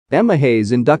Emma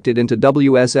Hayes inducted into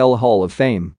WSL Hall of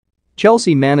Fame.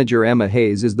 Chelsea manager Emma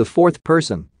Hayes is the fourth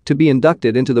person to be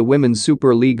inducted into the Women's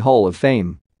Super League Hall of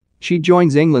Fame. She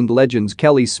joins England legends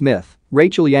Kelly Smith,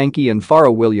 Rachel Yankey and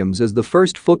Farah Williams as the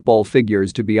first football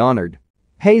figures to be honored.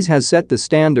 Hayes has set the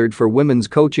standard for women's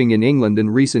coaching in England in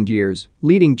recent years,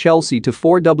 leading Chelsea to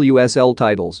 4 WSL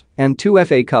titles and 2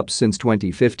 FA Cups since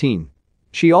 2015.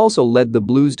 She also led the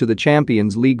Blues to the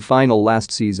Champions League final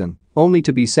last season, only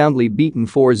to be soundly beaten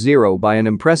 4-0 by an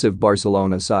impressive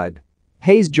Barcelona side.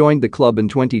 Hayes joined the club in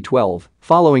 2012,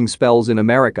 following spells in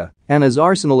America and as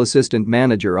Arsenal assistant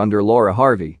manager under Laura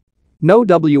Harvey. No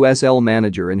WSL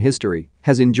manager in history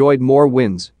has enjoyed more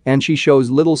wins, and she shows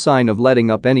little sign of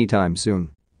letting up anytime soon.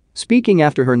 Speaking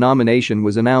after her nomination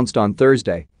was announced on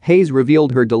Thursday, Hayes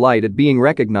revealed her delight at being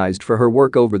recognized for her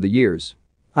work over the years.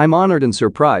 "I'm honored and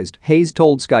surprised," Hayes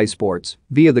told Sky Sports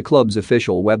via the club's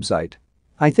official website.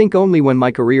 "I think only when my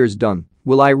career's done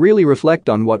will I really reflect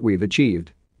on what we've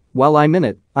achieved. While I'm in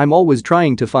it, I'm always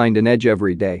trying to find an edge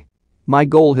every day. My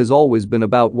goal has always been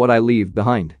about what I leave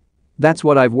behind. That's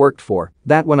what I've worked for,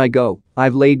 that when I go,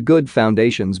 I've laid good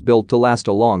foundations built to last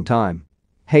a long time."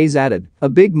 Hayes added, "A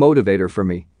big motivator for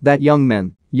me, that young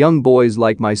men, young boys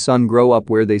like my son grow up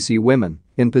where they see women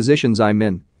in positions I'm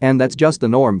in, and that's just the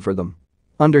norm for them."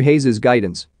 Under Hayes'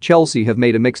 guidance, Chelsea have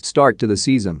made a mixed start to the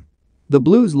season. The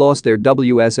Blues lost their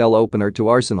WSL opener to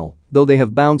Arsenal, though they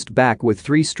have bounced back with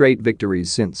 3 straight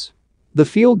victories since. The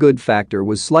feel-good factor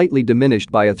was slightly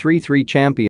diminished by a 3-3 champion